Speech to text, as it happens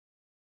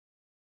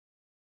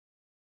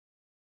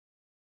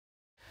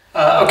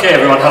Okay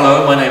everyone,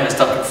 hello, my name is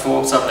Duncan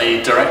Forbes, I'm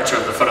the director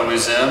of the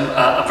Fotomuseum.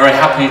 I'm very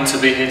happy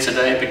to be here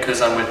today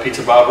because I'm with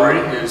Peter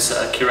Barberie, who's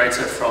a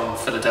curator from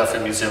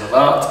Philadelphia Museum of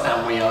Art,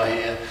 and we are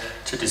here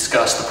to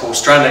discuss the Paul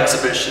Strand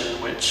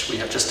exhibition which we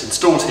have just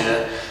installed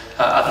here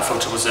at the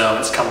Fotomuseum.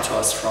 It's come to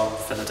us from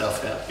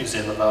Philadelphia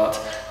Museum of Art.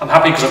 I'm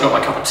happy because I've got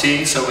my cup of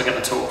tea, so we're going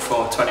to talk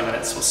for 20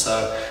 minutes or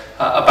so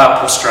about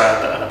Paul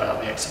Strand and about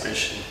the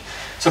exhibition.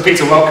 So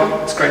Peter,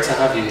 welcome. It's great to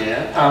have you here.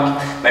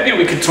 Maybe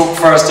we could talk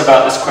first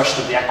about this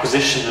question of the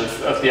acquisition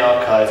of the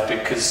archive,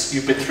 because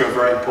you've been through a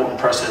very important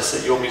process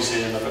at your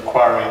museum of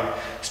acquiring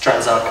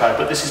Strand's archive,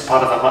 but this is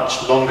part of a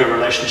much longer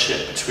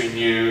relationship between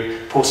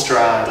you, Paul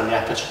Strand, and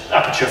the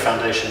Aperture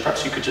Foundation.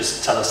 Perhaps you could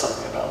just tell us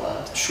something about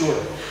that. Sure.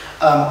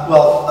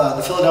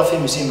 The Philadelphia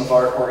Museum of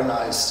Art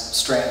organized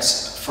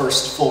Strand's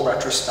first full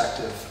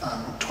retrospective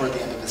toward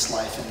the end of his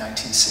life in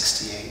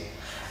 1968.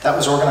 That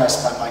was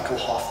organized by Michael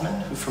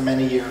Hoffman, who for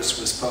many years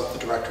was both the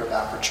director of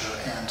Aperture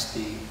and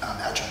the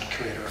adjunct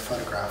curator of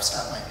photographs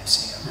at my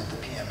museum at the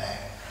PMA.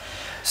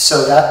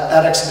 So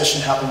that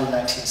exhibition happened in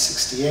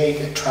 1968.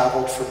 It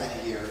traveled for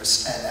many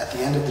years, and at the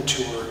end of the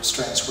tour,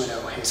 Strand's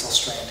widow, Hazel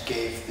Strand,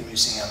 gave the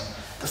museum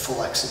the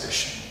full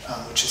exhibition,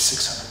 which is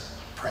 600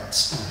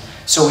 prints.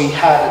 So we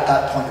had at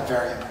that point a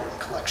very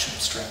important collection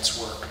of Strand's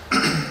work.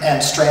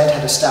 And Strand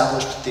had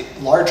established the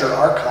larger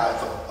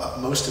archive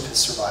of most of his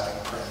surviving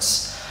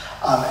prints,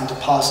 and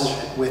deposited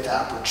it with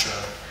Aperture,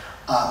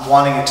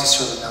 wanting it to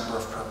serve a number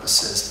of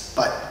purposes,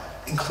 but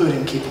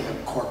including keeping a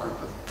core group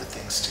of the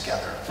things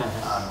together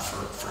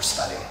for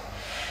study.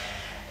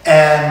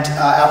 And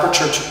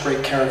Aperture took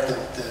great care of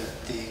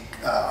the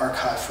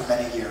archive for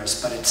many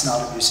years, but it's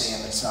not a museum,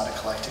 it's not a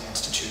collecting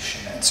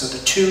institution. And so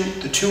the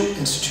two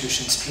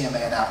institutions, PMA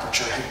and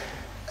Aperture,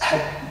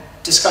 had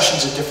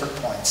discussions at different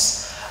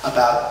points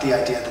about the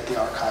idea that the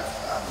archive,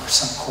 or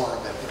some core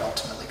of it, would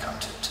ultimately come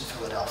to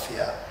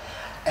Philadelphia.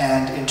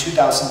 And in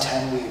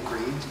 2010, we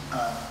agreed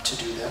to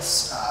do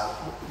this.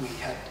 We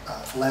had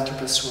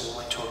philanthropists who were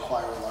willing to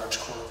acquire a large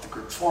core of the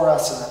group for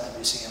us, and then the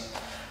museum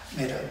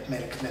made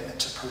a commitment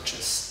to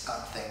purchase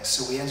things.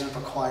 So we ended up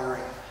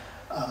acquiring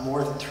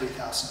more than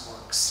 3,000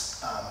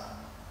 works,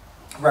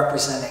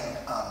 representing,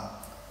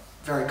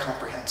 very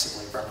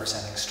comprehensively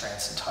representing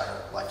Strand's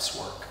entire life's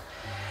work.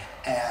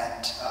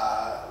 And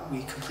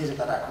we completed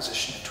that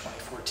acquisition in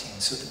 2014.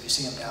 So the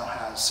museum now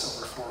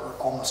has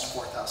almost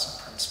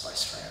 4,000 prints by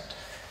Strand.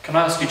 Can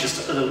I ask you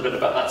just a little bit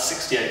about that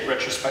 68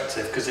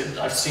 retrospective? Because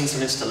I've seen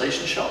some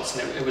installation shots,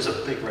 and it was a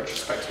big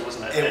retrospective,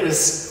 wasn't it? It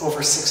was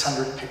over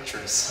 600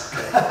 pictures.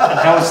 Okay. And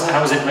how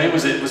was it made?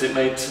 Was it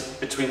made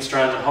between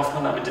Strand and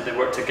Hoffman? I mean, did they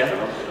work together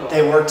on it? Or?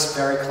 They worked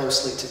very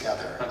closely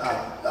together. Okay.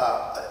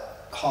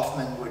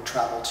 Hoffman would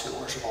travel to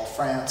Orgeval,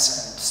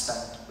 France, and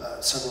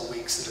spend several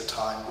weeks at a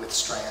time with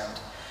Strand.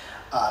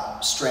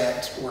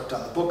 Strand worked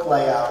on the book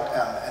layout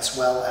as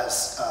well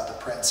as the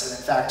prints, and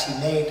in fact he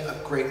made a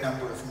great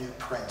number of new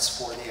prints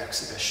for the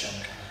exhibition,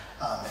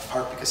 in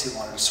part because he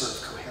wanted a sort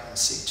of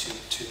coherency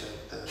to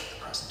the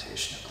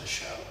presentation of the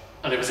show.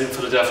 And it was in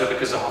Philadelphia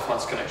because of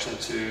Hoffman's connection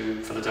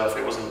to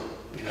Philadelphia. It wasn't,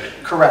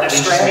 Correct.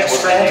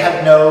 Strand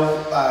had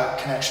no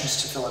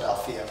connections to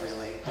Philadelphia,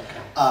 really.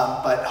 Okay.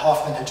 But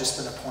Hoffman had just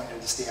been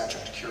appointed as the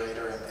adjunct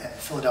curator, and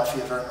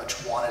Philadelphia very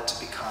much wanted to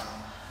become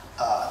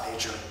a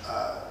major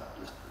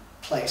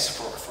place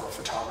for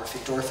photography.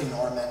 Dorothy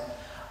Norman,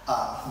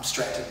 whom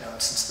Strand had known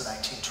since the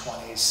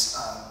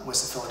 1920s,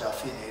 was a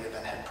Philadelphia native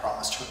and had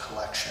promised her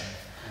collection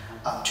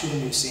to the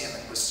museum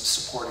and was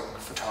supporting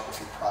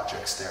photography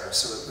projects there.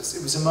 So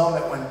it was a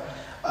moment when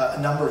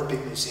a number of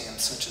big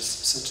museums, such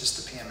as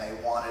the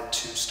PMA, wanted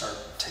to start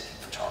taking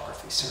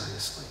photography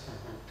seriously.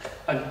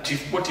 And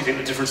what do you think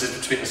the difference is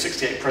between the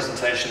 68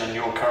 presentation and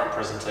your current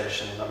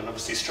presentation? I mean,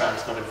 obviously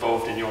Strand's not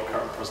involved in your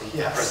current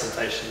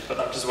presentation, but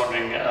I'm just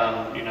wondering,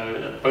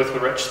 both were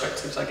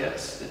retrospectives, I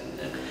guess.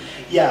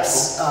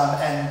 Yes,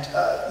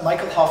 and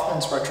Michael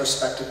Hoffman's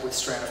retrospective with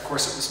Strand, of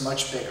course, it was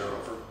much bigger,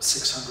 over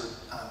 600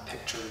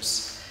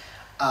 pictures.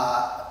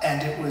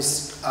 And it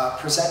was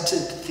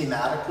presented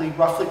thematically,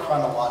 roughly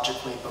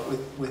chronologically, but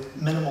with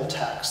minimal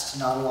text,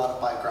 not a lot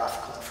of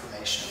biographical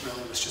information. It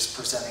really was just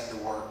presenting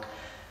the work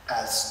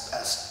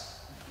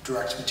as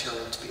direct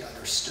material to be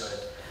understood.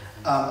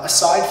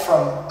 Aside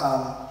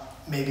from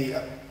maybe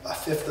a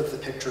fifth of the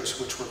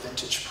pictures, which were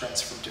vintage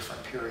prints from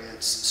different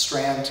periods,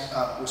 Strand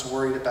was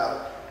worried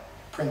about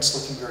prints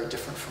looking very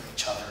different from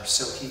each other,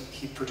 so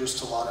he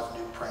produced a lot of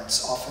new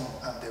prints. Often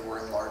they were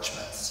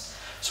enlargements.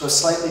 So a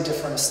slightly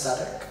different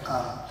aesthetic.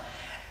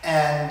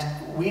 And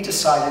we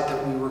decided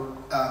that we were,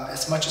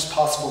 as much as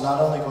possible, not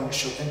only going to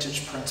show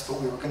vintage prints, but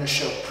we were going to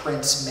show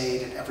prints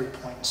made at every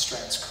point in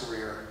Strand's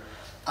career,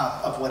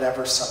 of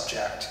whatever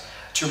subject,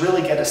 to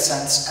really get a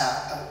sense,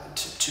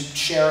 to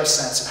share a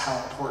sense of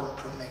how important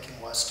printmaking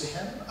was to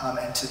him,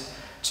 and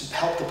to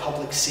help the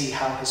public see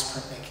how his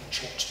printmaking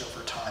changed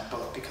over time,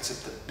 both because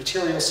of the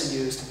materials he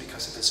used and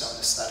because of his own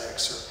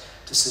aesthetics or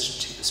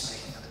decisions he was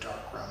making in the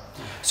darkroom.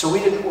 So we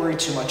didn't worry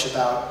too much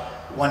about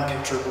one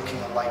picture looking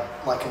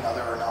like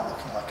another or not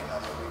looking like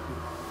another.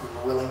 We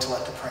were willing to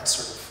let the prints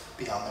sort of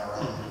be on their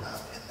own in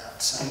that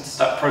that sense.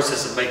 That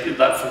process of making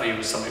that, for me,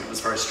 was something that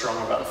was very strong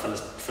about the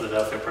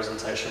Philadelphia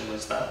presentation,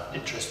 was that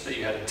interest that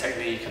you had in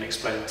technique and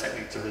explaining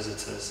technique to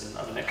visitors. And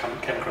I mean, it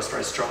came across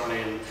very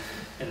strongly in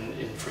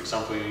for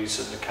example, your use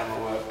of the camera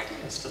work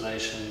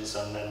installations,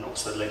 and then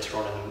also later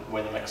on in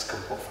when the Mexican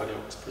portfolio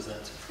was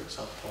presented, for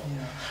example.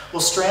 Yeah.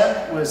 Well,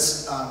 Strand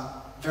was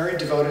very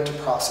devoted to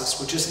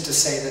process, which isn't to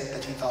say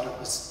that he thought it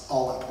was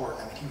all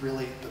important. I mean, he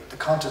really, the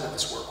content of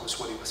his work was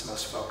what he was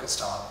most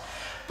focused on.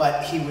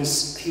 But he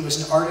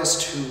was an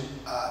artist who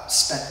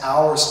spent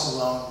hours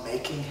alone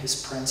making his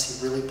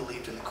prints. He really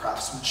believed in the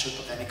craftsmanship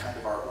of any kind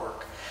of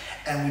artwork.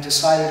 And we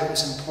decided it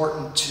was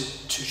important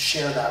to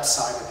share that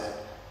side of it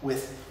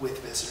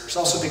with visitors.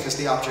 Also because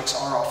the objects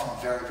are often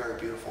very, very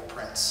beautiful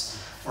prints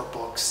or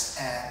books.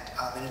 And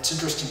it's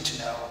interesting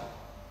to know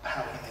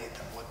how he made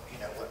them, what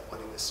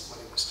he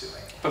was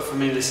doing. But for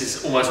me, this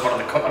is almost one of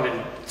the, I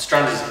mean,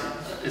 Strand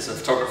is a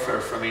photographer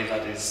for me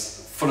that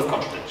is full of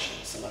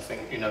contradictions, and I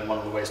think, you know, one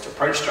of the ways to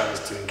approach Strand is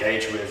to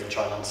engage with and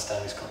try and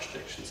understand these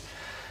contradictions.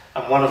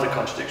 And one of the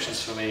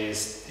contradictions for me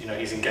is, you know,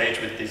 he's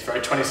engaged with these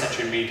very 20th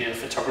century media,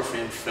 photography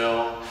and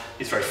film,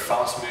 these very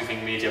fast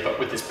moving media, but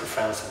with this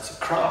profound sense of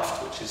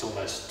craft, which is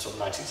almost sort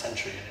of 19th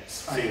century in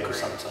its feel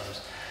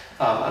sometimes.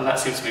 And that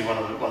seems to be one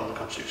of the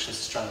contradictions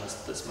to Strand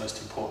that's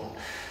most important.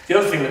 The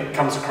other thing that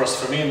comes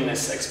across for me in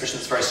this exhibition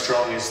that's very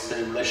strong is the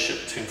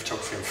relationship between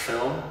photography and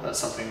film. That's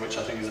something which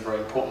I think is a very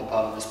important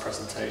part of this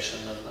presentation,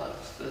 and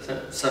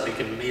it's certainly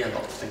given me a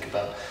lot to think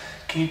about.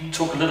 Can you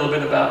talk a little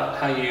bit about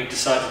how you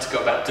decided to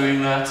go about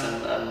doing that,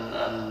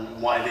 and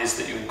why it is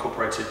that you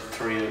incorporated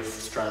 3 of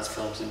Strand's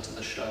films into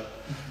the show?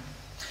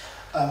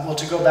 Well,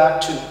 to go back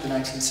to the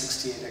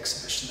 1968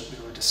 exhibition that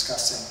we were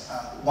discussing,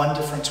 one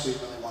difference we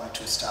really wanted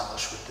to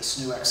establish with this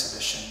new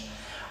exhibition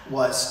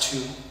was to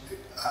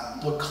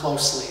look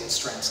closely at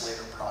Strand's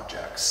later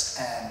projects.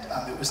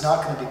 And it was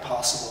not going to be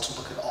possible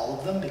to look at all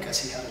of them because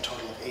he had a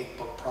total of 8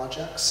 book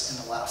projects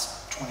in the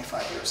last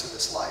 25 years of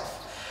his life.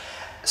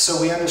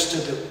 So we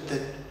understood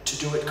that to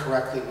do it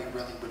correctly,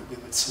 we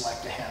would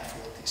select a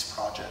handful of these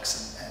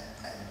projects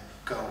and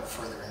go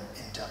further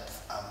in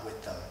depth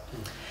with them.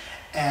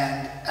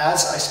 And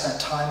as I spent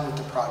time with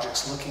the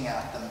projects, looking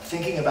at them,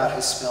 thinking about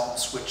his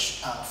films,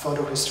 which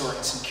photo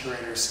historians and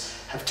curators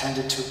have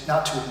tended to,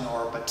 not to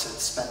ignore, but to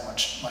spend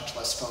much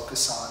less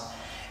focus on,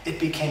 it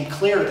became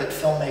clear that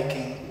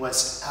filmmaking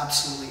was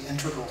absolutely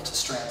integral to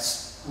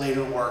Strand's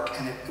later work,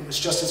 and it was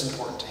just as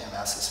important to him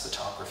as his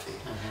photography.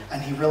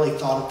 And he really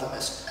thought of them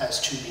as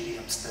 2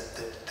 mediums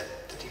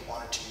that he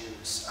wanted to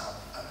use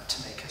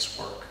to make his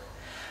work.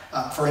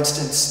 For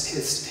instance,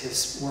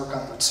 his work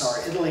on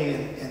Luzzara, Italy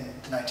in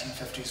the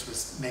 1950s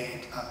was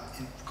made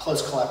in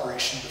close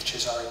collaboration with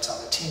Cesare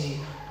Zavattini,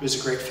 who is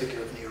a great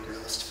figure of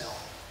neorealist film.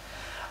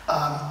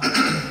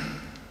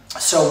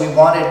 So we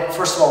wanted,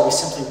 first of all, we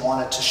simply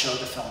wanted to show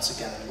the films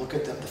again and look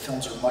at them. The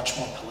films are much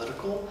more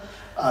political,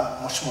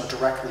 much more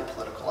directly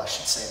political, I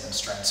should say, than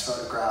Strand's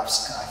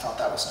photographs, and I thought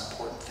that was an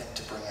important thing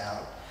to bring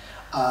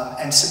out.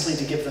 And simply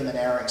to give them an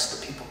airing so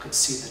that people could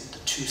see the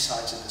 2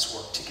 sides of his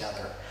work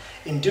together.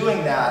 In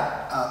doing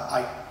that,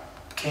 I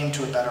came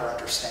to a better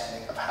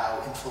understanding of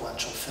how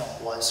influential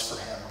film was for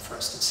him. For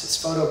instance, his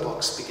photo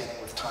books,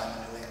 beginning with Time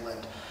in New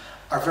England,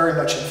 are very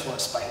much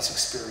influenced by his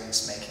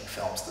experience making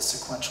films, the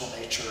sequential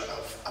nature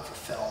of a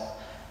film,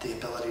 the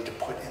ability to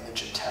put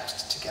image and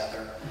text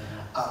together,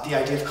 the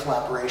idea of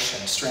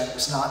collaboration. Strand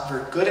was not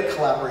very good at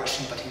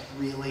collaboration, but he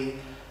really,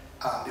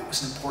 it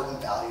was an important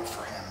value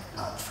for him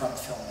from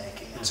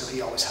filmmaking, and so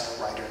he always had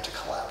a writer to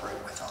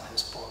collaborate with on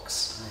his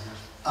books.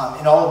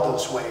 In all of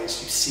those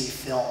ways, you see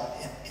film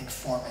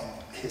informing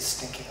his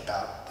thinking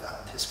about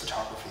his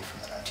photography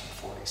from the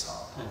 1940s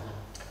on.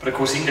 But of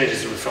course, he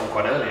engages with film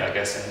quite early, I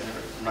guess, in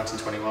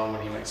 1921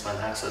 when he makes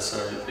Manhattan. So,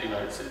 you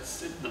know,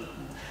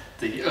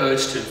 the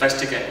urge to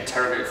investigate,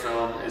 interrogate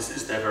film is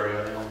there very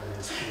early on in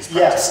his practice.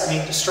 Yes, I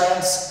mean,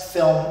 Strand's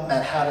film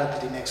Manhattan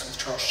that he makes with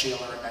Charles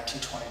Sheeler in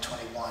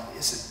 1920-21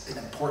 is an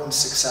important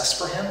success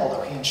for him,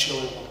 although he and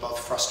Sheeler were both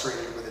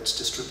frustrated with its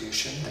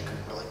distribution. They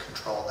couldn't really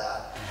control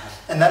that.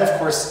 And then, of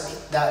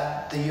course,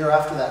 the year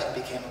after that,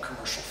 he became a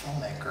commercial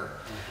filmmaker.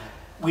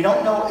 We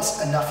don't know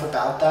enough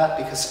about that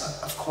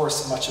because, of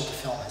course, much of the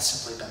film has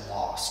simply been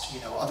lost.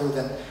 You know, other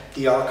than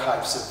the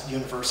archives of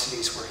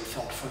universities where he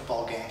filmed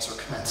football games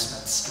or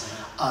commencements,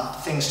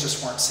 things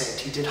just weren't saved.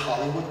 He did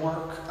Hollywood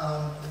work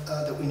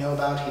that we know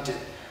about. He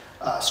did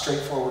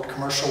straightforward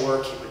commercial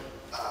work. He would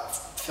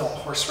film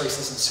horse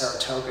races in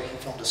Saratoga. He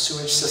filmed a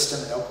sewage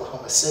system in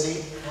Oklahoma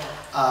City.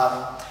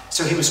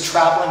 So he was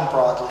traveling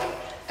broadly.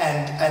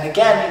 And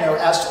again, you know,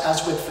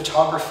 as with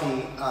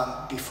photography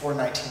before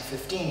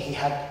 1915, he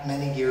had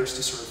many years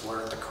to sort of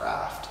learn the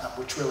craft,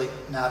 which really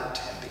mattered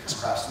to him because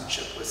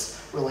craftsmanship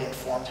really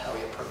informed how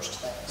he approached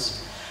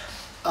things.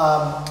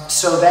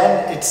 So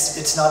then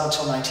it's not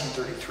until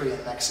 1933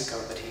 in Mexico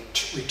that he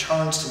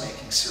returns to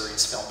making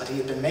serious film, but he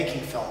had been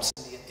making films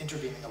in the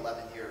intervening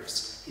 11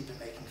 years. He'd been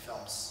making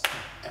films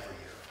every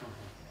year.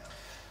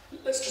 You know.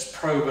 Let's just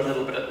probe a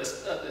little bit at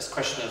this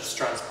question of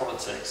Strand's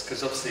politics,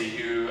 because obviously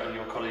you and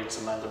your colleagues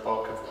Amanda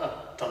Bock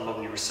have done a lot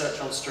of new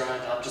research on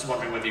Strand. I'm just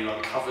wondering whether you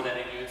uncovered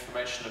any new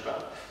information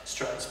about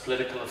Strand's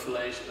political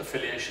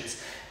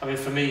affiliations. I mean,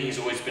 for me, he's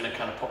always been a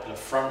kind of popular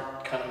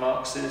front kind of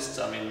Marxist.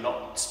 I mean,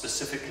 not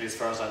specifically, as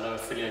far as I know,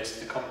 affiliated to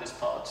the Communist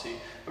Party,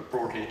 but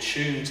broadly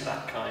attuned to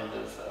that kind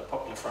of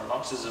popular front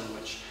Marxism,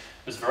 which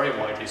was very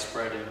widely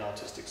spread in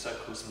artistic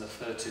circles in the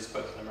 30s,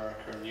 both in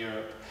America and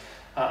Europe.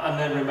 And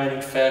then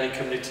remaining fairly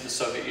committed to the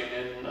Soviet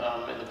Union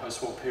in the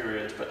post-war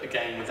period, but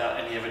again without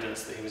any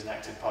evidence that he was an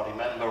active party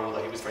member,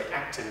 although he was very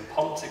active in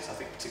politics, I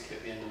think particularly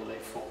at the end of the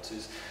late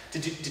 40s.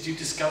 Did you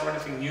discover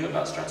anything new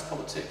about Strand's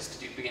politics?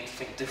 Did you begin to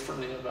think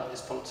differently about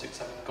his politics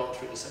having gone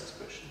through this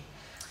exhibition?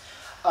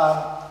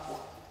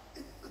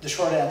 The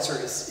short answer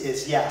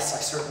is yes, I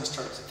certainly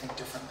started to think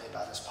differently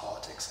about his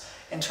politics.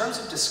 In terms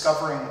of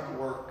discovering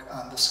work,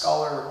 the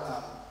scholar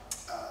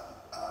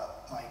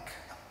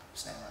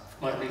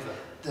Mike Weaver.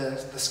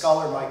 The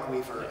scholar Mike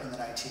Weaver in the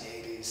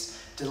 1980s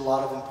did a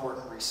lot of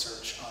important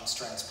research on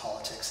Strand's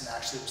politics, and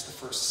actually was the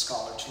first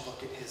scholar to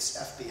look at his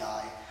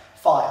FBI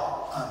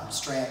file.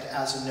 Strand,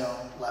 as a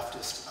known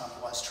leftist,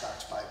 was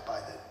tracked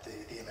by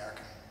the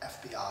American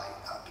FBI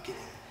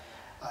beginning,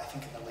 I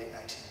think, in the late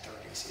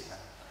 1930s even.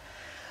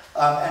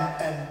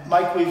 And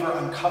Mike Weaver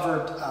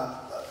uncovered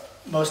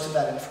most of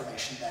that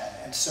information then,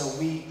 and so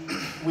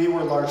we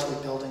were largely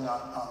building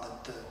on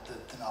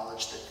the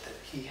knowledge that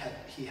he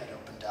had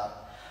opened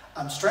up.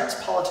 Strand's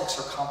politics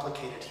are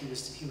complicated. He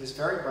was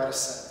very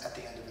reticent at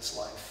the end of his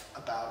life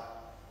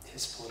about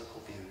his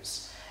political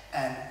views,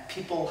 and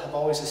people have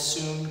always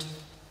assumed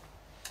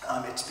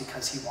it's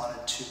because he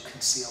wanted to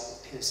conceal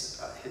his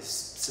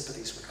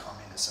sympathies with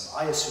communism.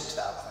 I assumed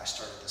that when I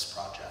started this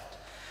project.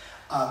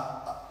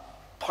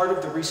 Part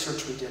of the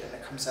research we did, and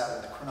it comes out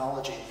in the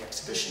chronology in the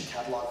exhibition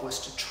catalog, was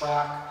to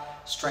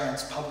track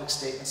Strand's public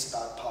statements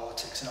about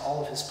politics and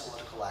all of his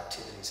political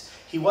activities.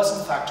 He was,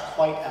 in fact,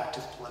 quite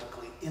active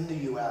politically in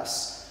the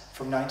US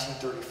from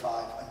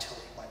 1935 until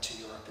he went to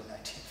Europe in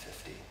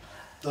 1950.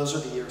 Those are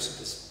the years of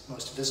his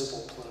most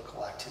visible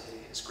political activity,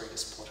 his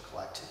greatest political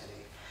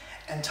activity.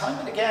 And time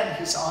and again,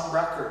 he's on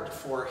record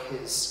for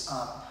his,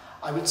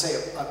 I would say,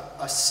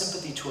 a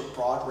sympathy to a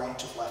broad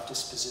range of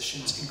leftist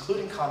positions,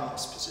 including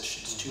communist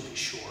positions, to be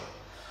sure.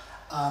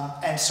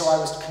 And so I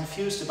was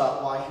confused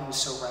about why he was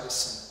so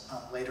reticent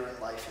later in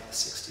life in the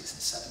 60s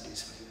and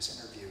 70s when he was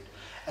interviewed.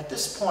 At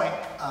this point,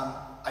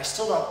 I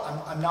still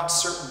don't, I'm not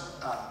certain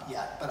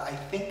yet, but I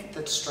think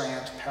that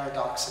Strand,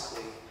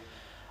 paradoxically,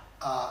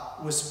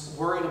 was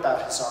worried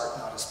about his art,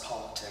 not his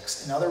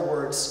politics. In other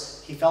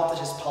words, he felt that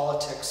his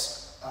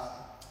politics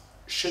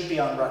should be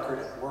on record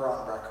and were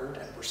on record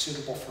and were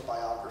suitable for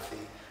biography,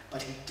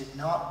 but he did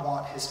not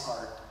want his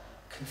art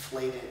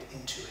conflated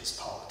into his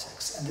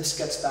politics. And this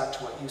gets back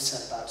to what you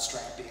said about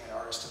Strand being an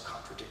artist of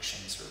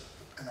contradictions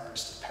or an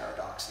artist of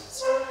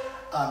paradoxes.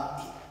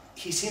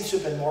 He seems to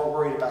have been more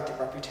worried about the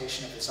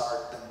reputation of his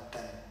art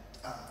than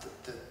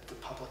the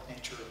public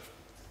nature of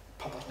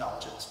public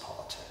knowledge of his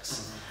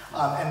politics.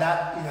 And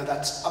that,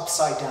 that's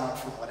upside down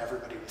from what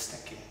everybody was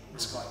thinking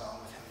was going on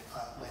with him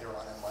later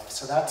on in life.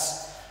 So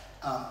that's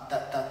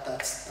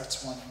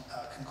one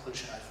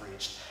conclusion I've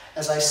reached.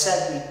 As I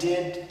said, we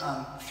did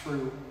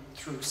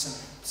through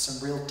some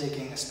real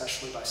digging,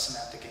 especially by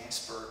Samantha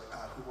Gainsbourg,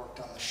 who worked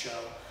on the show.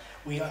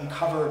 We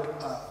uncovered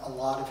a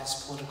lot of his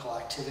political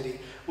activity,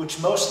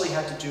 which mostly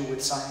had to do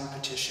with signing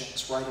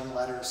petitions, writing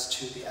letters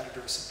to the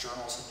editors of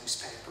journals and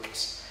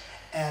newspapers,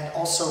 and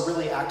also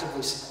really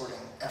actively supporting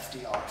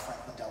FDR,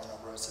 Franklin Delano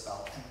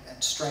Roosevelt.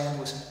 And Strand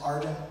was an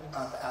ardent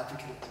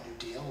advocate of the New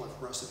Deal,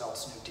 of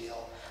Roosevelt's New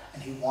Deal,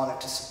 and he wanted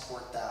to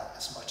support that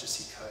as much as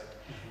he could.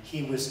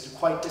 He was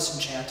quite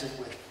disenchanted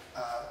with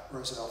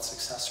Roosevelt's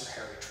successor,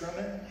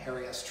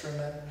 Harry S.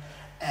 Truman,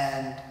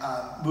 and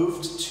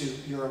moved to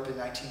Europe in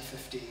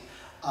 1950.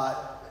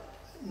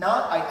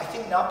 I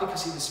think not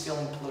because he was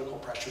feeling political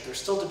pressure. There's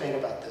still debate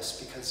about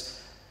this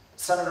because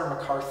Senator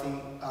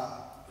McCarthy,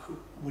 who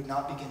would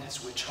not begin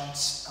his witch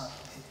hunts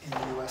in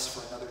the US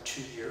for another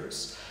 2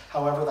 years.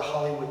 However, the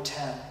Hollywood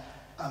 10,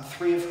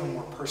 3 of whom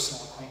were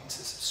personal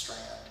acquaintances of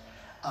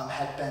Strand,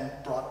 had been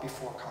brought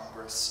before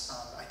Congress,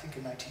 I think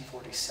in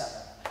 1947.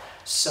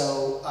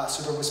 So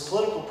there was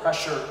political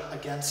pressure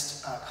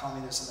against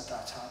communism at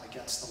that time,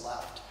 against the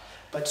left.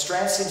 But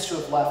Strand seems to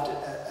have left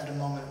at a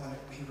moment when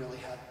he really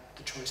had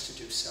the choice to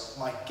do so.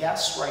 My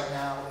guess right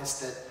now is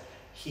that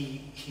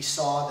he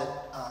saw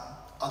that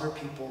other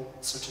people,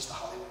 such as the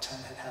Hollywood 10,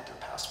 had had their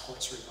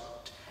passports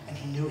revoked, and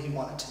he knew he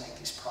wanted to make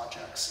these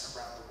projects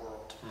around the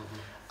world.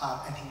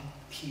 And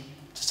he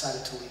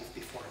decided to leave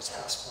before his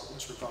passport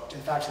was revoked.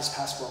 In fact, his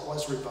passport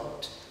was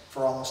revoked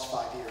for almost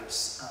 5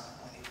 years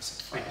when he was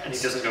in France. And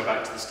he doesn't go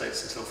back to the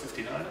States until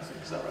 59, I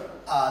think, is that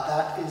right?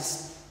 That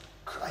is,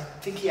 I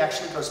think he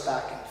actually goes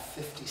back in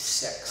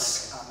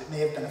 56. Okay. It may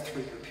have been a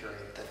 3-year period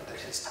that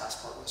his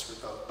passport was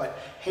revoked. But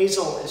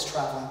Hazel is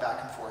traveling back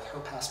and forth. Her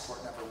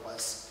passport never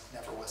was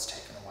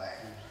taken away.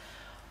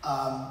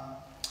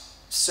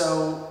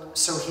 So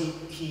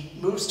he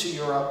moves to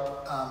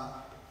Europe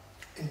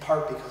in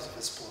part because of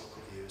his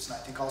political views, and I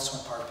think also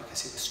in part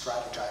because he was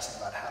strategizing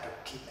about how to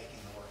keep making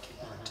the work he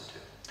wanted to do.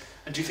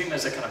 And do you think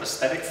there's a kind of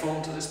aesthetic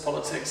form to this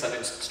politics? I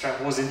think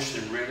Strand was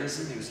interested in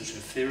realism, he was interested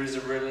in theories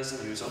of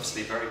realism, he was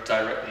obviously very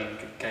directly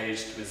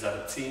engaged with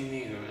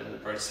Zavattini, who had a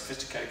very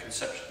sophisticated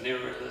conception of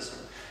neorealism.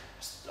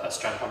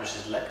 Strand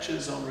publishes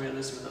lectures on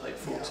realism in the late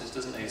 40s,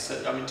 doesn't he?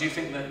 So, I mean, do you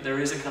think that there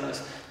is a kind of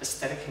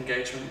aesthetic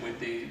engagement with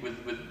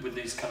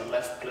these kind of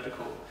left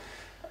political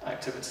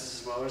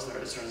activities as well? Is there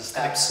an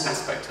aesthetic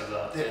aspect of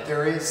that?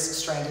 There is.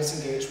 Strand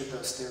is engaged with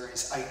those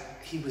theories.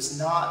 He was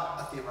not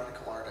a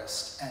theoretical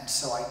artist, and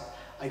so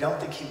I don't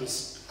think he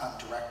was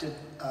directed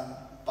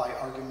by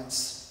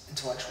arguments,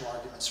 intellectual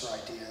arguments or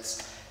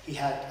ideas. He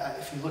had,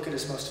 if you look at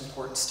his most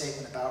important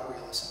statement about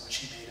realism, which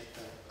he made at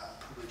the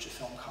Perugia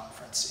Film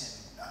Conference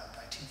in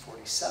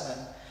 1947,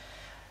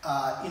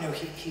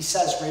 he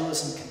says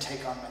realism can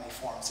take on many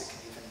forms. It can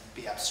even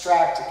be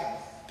abstract, it can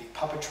be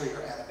puppetry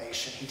or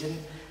animation. He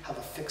didn't have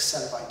a fixed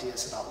set of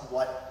ideas about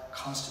what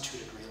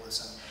constituted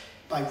realism.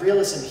 By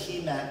realism,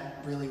 he meant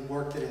really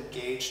work that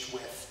engaged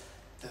with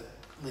the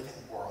living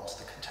world,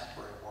 the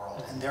contemporary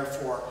world, and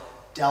therefore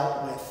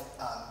dealt with,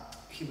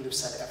 he would have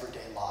said,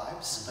 everyday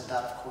lives, but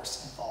that of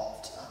course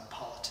involved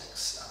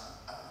politics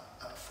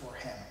for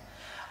him.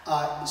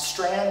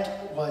 Strand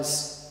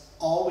was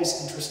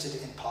always interested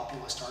in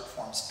populist art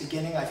forms,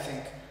 beginning, I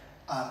think,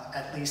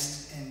 at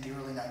least in the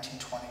early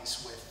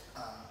 1920s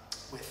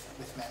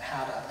with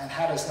Manhattan.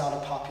 Manhattan is not a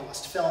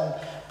populist film,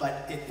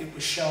 but it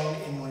was shown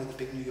in one of the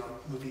big New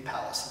York movie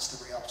palaces,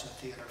 the Rialto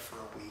Theater, for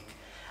a week,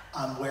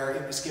 where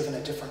it was given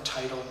a different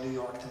title, New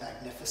York the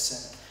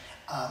Magnificent,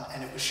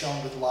 and it was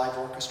shown with live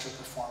orchestra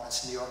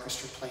performance, and the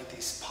orchestra played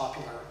these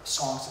popular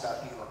songs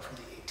about New York from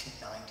the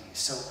 1890s.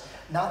 So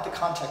not the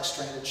context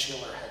Strand and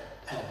Schiller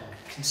had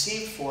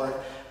conceived for it,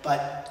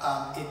 but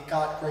it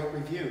got great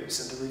reviews,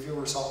 and the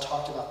reviewers all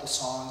talked about the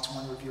songs.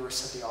 One reviewer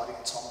said the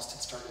audience almost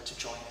had started to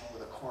join in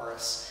with a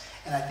chorus.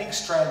 And I think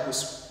Strand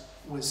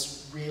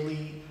was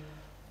really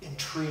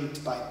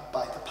intrigued by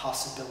the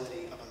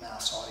possibility of a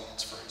mass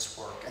audience for his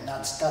work, and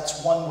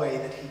that's one way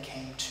that he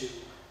came to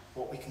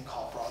what we can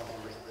call broadly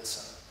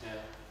realism.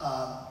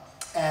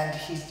 And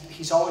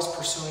he's always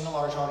pursuing a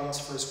large audience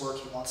for his work.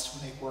 He wants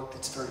to make work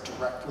that's very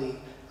directly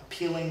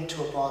appealing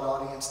to a broad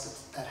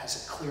audience, that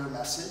has a clear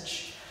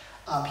message.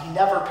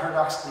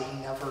 Paradoxically,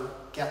 he never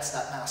gets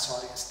that mass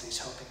audience that he's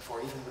hoping for,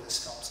 even with his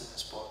films and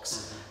his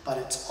books, but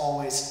it's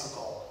always a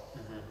goal.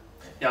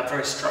 Yeah, I'm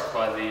very struck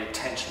by the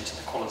attention to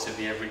the quality of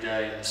the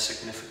everyday and the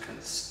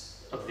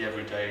significance of the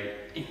everyday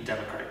in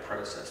democratic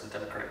process and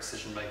democratic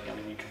decision making. I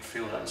mean, you can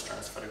feel that in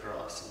Strand's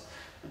photographs.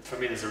 And for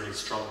me, there's a really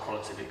strong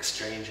quality of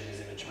exchange in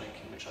his image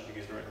making, which I think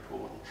is very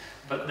important.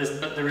 But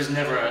there is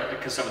never a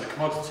concern with the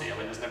commodity. I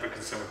mean, there's never a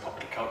concern with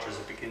popular culture as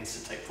it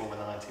begins to take form in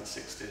the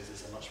 1960s.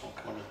 There's a much more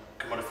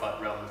commodified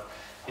realm of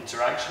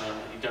interaction, and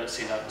you don't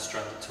see that in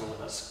Strand at all.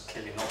 And that's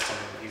clearly not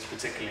something that he's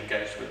particularly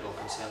engaged with or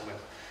concerned with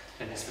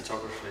in his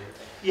photography.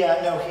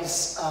 Yeah, no,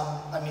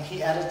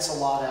 he edits a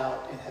lot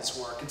out in his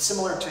work. It's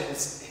similar to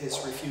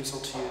his refusal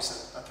to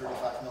use a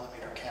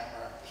 35mm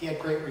camera. He had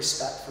great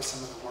respect for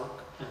some of the work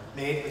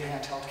made with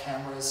handheld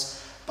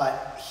cameras,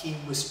 but he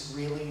was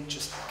really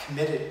just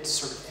committed,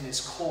 sort of in his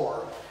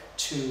core,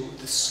 to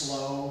the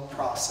slow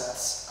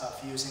process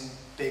of using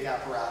big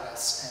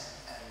apparatus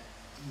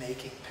and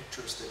making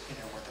pictures that,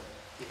 where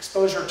the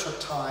exposure took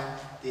time,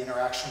 the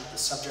interaction with the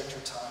subject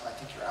took time. I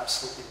think you're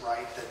absolutely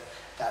right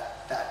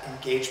that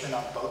engagement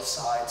on both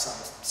sides, on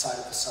the side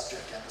of the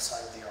subject and the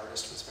side of the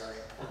artist, was very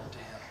important to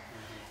him.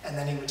 And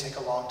then he would take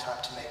a long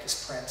time to make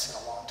his prints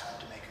and a long time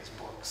to make his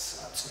books,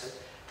 so that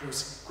there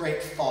was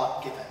great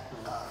thought given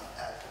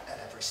at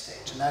every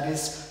stage. And that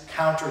is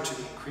counter to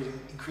the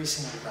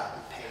increasingly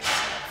rapid pace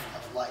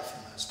of life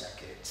in those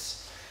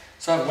decades.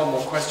 So I have one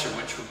more question,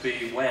 which would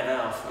be, where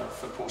now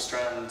for Paul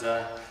Strand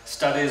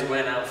studies,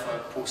 where now for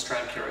Paul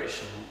Strand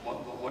curation?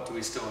 What do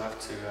we still have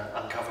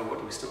to uncover, what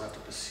do we still have to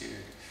pursue?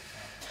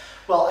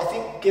 Well, I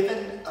think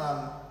given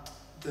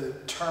the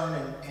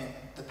turn in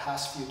the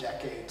past few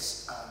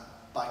decades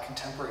by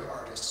contemporary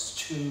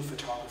artists to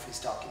photography's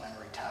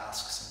documentary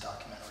tasks and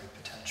documentary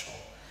potential,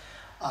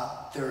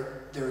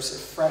 there's a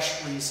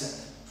fresh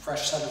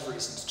set of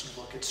reasons to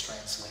look at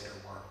Strand's later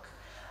work.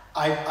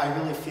 I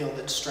really feel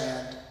that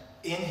Strand,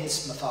 in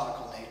his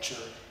methodical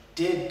nature,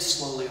 did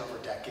slowly over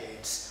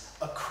decades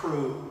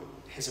accrue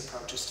his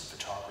approaches to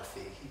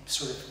photography.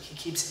 He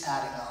keeps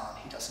adding on.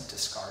 He doesn't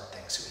discard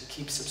things. So he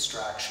keeps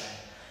abstraction.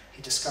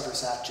 He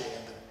discovers Atget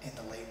in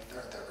the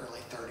early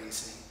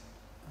 30s, and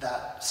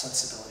that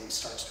sensibility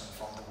starts to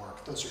inform the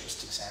work. Those are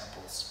just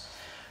examples.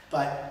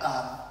 But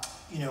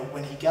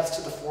when he gets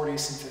to the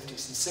 40s and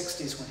 50s and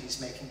 60s, when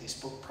he's making these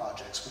book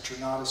projects, which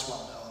are not as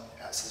well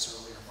known as his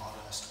earlier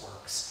modernist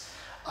works,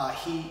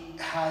 he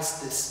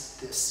has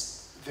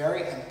this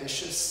very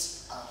ambitious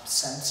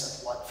sense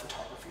of what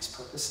photography's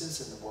purpose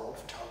is in the world.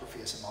 Photography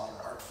is a modern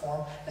art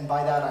form, and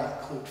by that I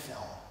include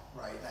film,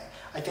 right? And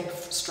I think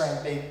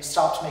Strand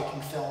stopped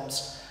making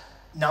films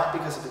not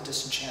because of a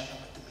disenchantment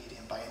with the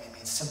medium by any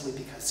means, simply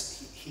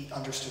because he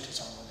understood his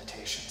own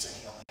limitations and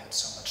he only had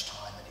so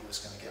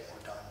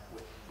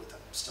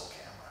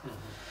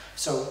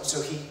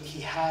So he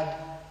had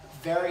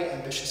very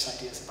ambitious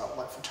ideas about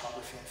what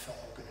photography and film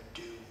were going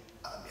to do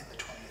in the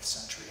 20th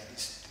century, and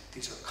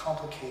these are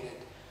complicated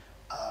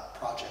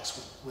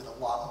projects with a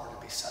lot more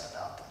to be said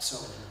about them. So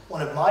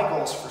one of my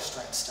goals for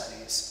Strand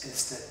Studies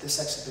is that this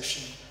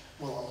exhibition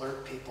will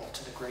alert people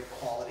to the great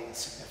quality and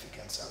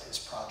significance of his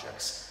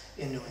projects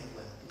in New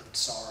England,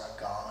 Lutsara,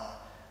 Ghana,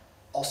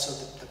 also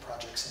the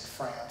projects in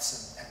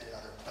France and in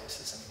other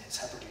places. I mean, his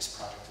Hebrides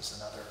project is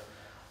another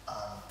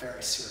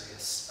very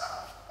serious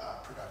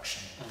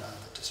production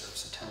that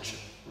deserves attention.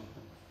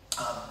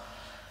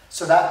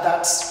 So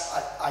that's,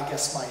 I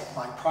guess,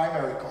 my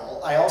primary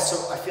goal. I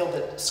feel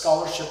that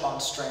scholarship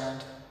on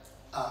Strand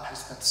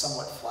has been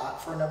somewhat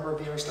flat for a number of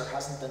years. There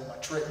hasn't been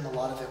much written. A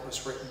lot of it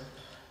was written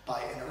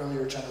by an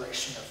earlier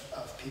generation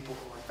of people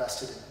who were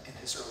invested in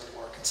his early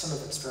work, and some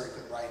of it's very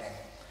good writing.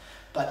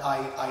 But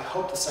I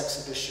hope this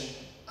exhibition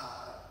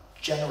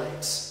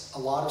generates a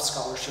lot of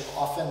scholarship,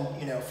 often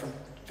from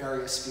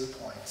various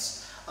viewpoints.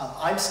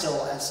 I'm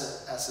still,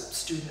 as a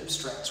student of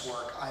Strand's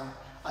work,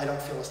 I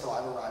don't feel as though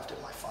I've arrived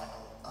at my final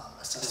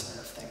assessment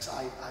of things.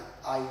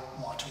 I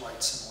want to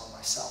write some more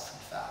myself, in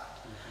fact.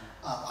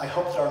 I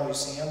hope that our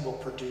museum will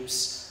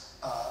produce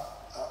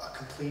a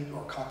complete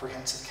or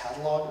comprehensive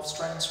catalog of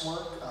Strand's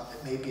work.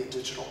 It may be a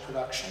digital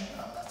production.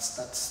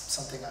 That's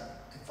something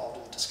I'm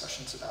involved in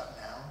discussions about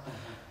now.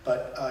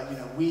 But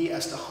we,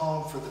 as the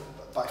home for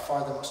by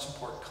far the most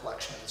important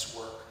collection of his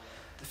work,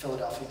 the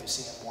Philadelphia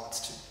Museum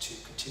wants to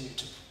continue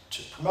to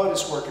promote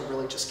his work and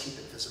really just keep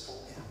it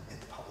visible in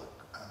the public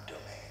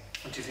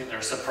domain. Do you think there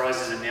are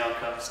surprises in the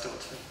archive still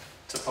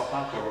to pop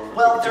up, or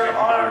well,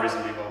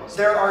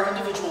 there are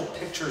individual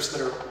pictures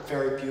that are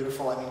very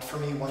beautiful. I mean, for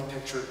me, one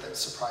picture that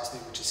surprised me,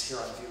 which is here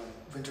on view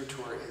in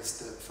Winterthur, is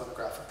the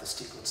photograph of the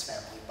Stieglitz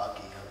family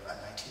buggy, a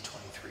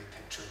 1923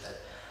 picture that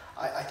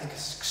I think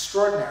is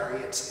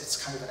extraordinary.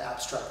 It's kind of an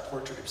abstract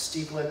portrait of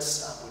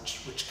Stieglitz,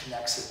 which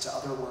connects it to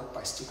other work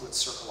by Stieglitz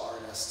circle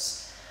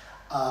artists.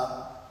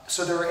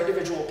 So there are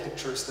individual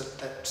pictures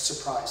that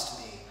surprised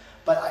me.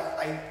 But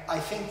I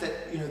think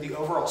that the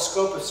overall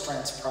scope of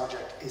Strand's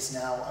project is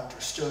now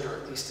understood, or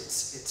at least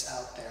it's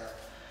out there.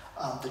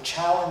 The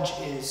challenge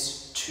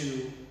is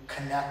to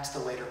connect the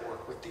later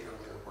work with the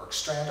earlier work.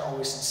 Strand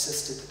always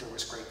insisted that there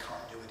was great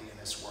continuity in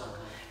his work.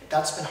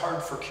 That's been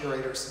hard for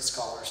curators and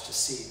scholars to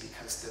see,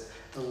 because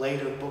the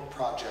later book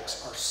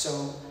projects are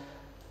so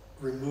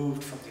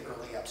removed from the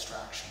early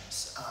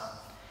abstractions.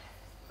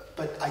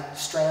 But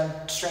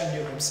Strand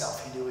knew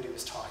himself. He knew what he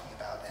was talking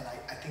about, and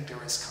I think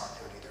there is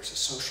continuity. There's a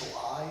social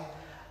eye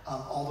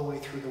all the way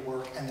through the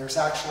work, and there's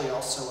actually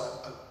also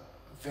a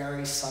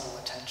very subtle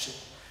attention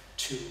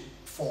to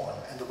form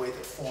and the way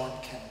that form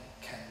can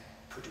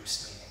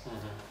produce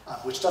meaning,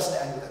 which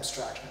doesn't end with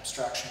abstraction.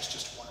 Abstraction is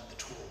just one of the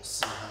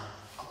tools.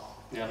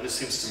 Yeah, this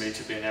seems to me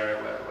to be an area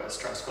where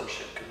Strand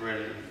scholarship could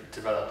really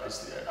develop.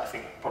 Is, I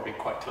think, probably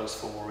quite close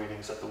formal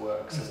readings of the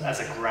works as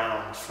a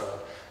ground for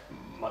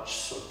much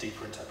sort of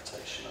deeper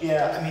interpretation.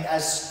 Yeah, I mean,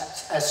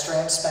 as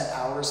Strand spent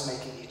hours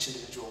making each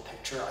individual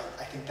picture,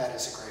 I think that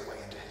is a great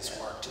way into his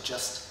work, to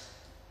just,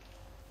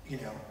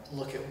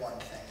 look at one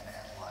thing and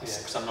analyze it. Yeah,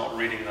 because I'm not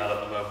reading that at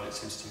the moment. It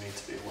seems to me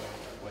to be a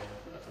way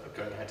of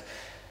going ahead.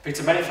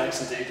 Peter, many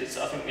thanks indeed.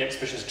 I think the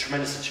exhibition is a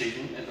tremendous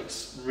achievement. It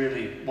looks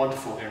really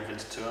wonderful here in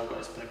Winterthur.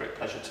 It's been a great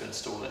pleasure to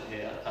install it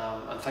here.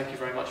 And thank you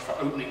very much for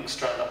opening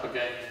Strand up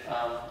again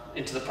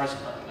into the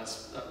present. I think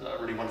that's a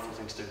really wonderful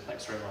thing to do.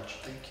 Thanks very much.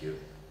 Thank you.